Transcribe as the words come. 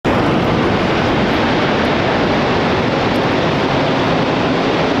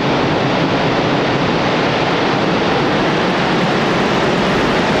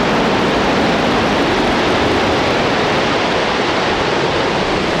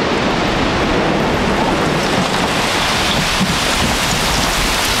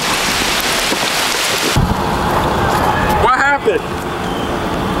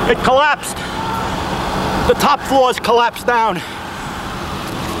The top floors collapsed down.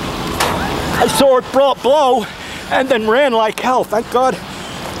 I saw it blow and then ran like hell. Thank God.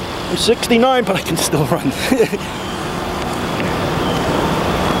 I'm 69, but I can still run.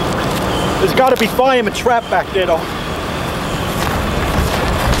 There's got to be firemen trapped back there, though.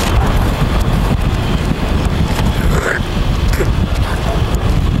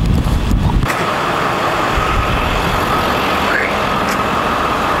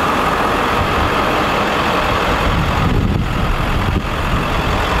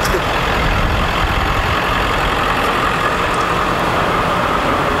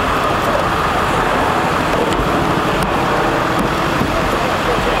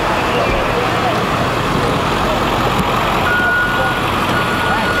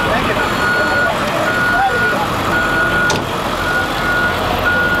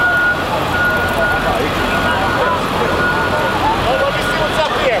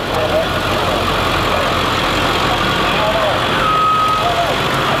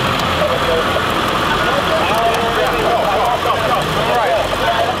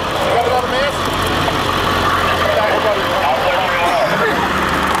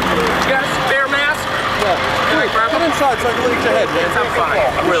 So I can leak your head, man. I'm fine.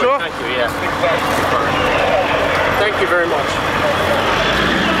 Really, sure? Thank you, yeah. Thank you very much.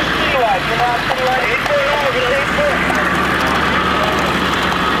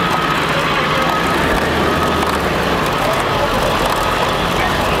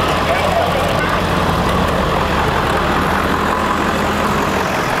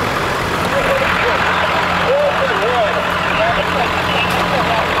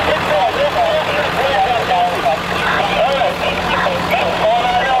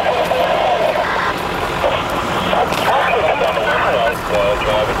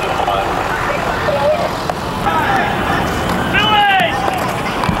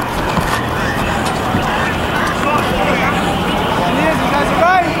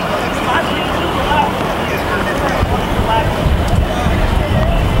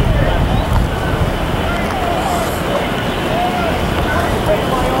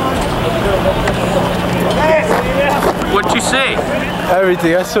 What'd you see?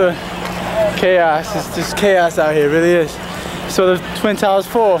 Everything. I saw chaos. It's just chaos out here. It really is. So the Twin Towers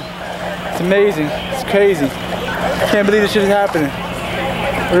fall. It's amazing. It's crazy. I can't believe this shit is happening.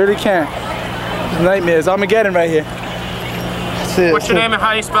 I really can't. It's nightmares. Armageddon right here. That's it. What's your name and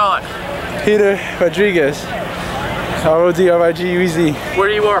how do you spell it? Peter Rodriguez. R-O-D-R-I-G-U-E-Z. Where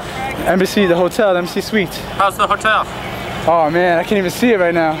do you work? Embassy, the hotel, Embassy Suites. How's the hotel? Oh man, I can't even see it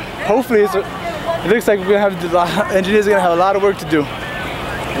right now. Hopefully it looks like we're gonna have engineers are gonna have a lot of work to do.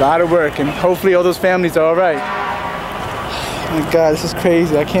 A lot of work, and hopefully all those families are all right. Oh my God, this is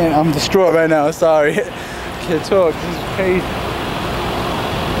crazy. I'm distraught right now. Sorry, I can't talk. This is crazy.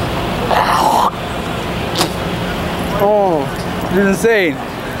 Oh, this is insane.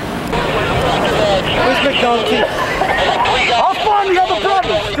 Where's McDonald's? I'll find the other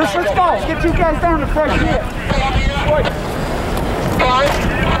brothers. Just let's go. Let's get you guys down to fresh air.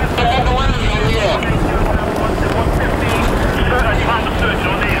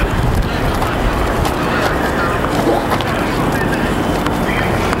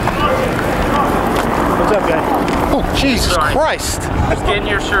 What's up, guys? Oh, Jesus Christ. Just getting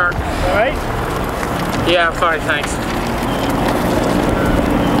your shirt. All right? Yeah, I'm fine, thanks.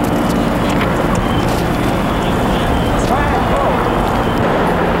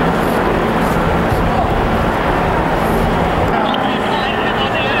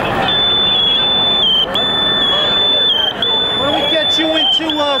 You into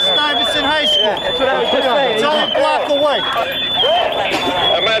Stuyvesant High School. Yeah, that's what I was just saying. It's only a block away.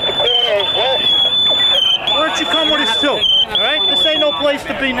 I'm at the corner of West. Why don't you come with us too? All right? This ain't no place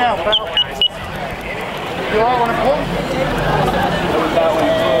to be now, pal. You all want to pull? It was that one.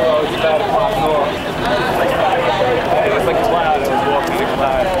 Oh, it's about a block north. It was like a cloud. It was walking in a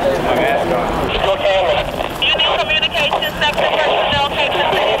cloud. My mask on. Union Communications Sector Personnel takes the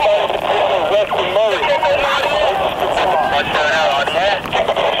city. West of Murray. What's going on?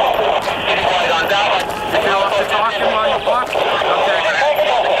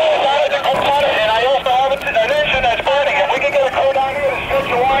 And I also have an engine that's burning. If we can get a crew down here to stretch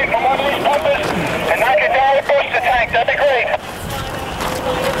a line from one of these pumpers and knock it down across the tank, that'd be great.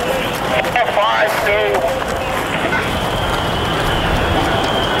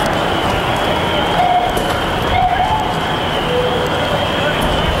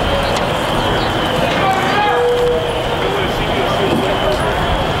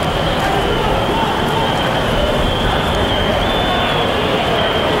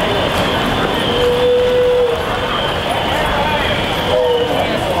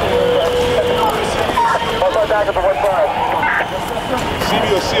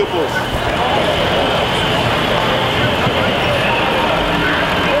 CB or C or both?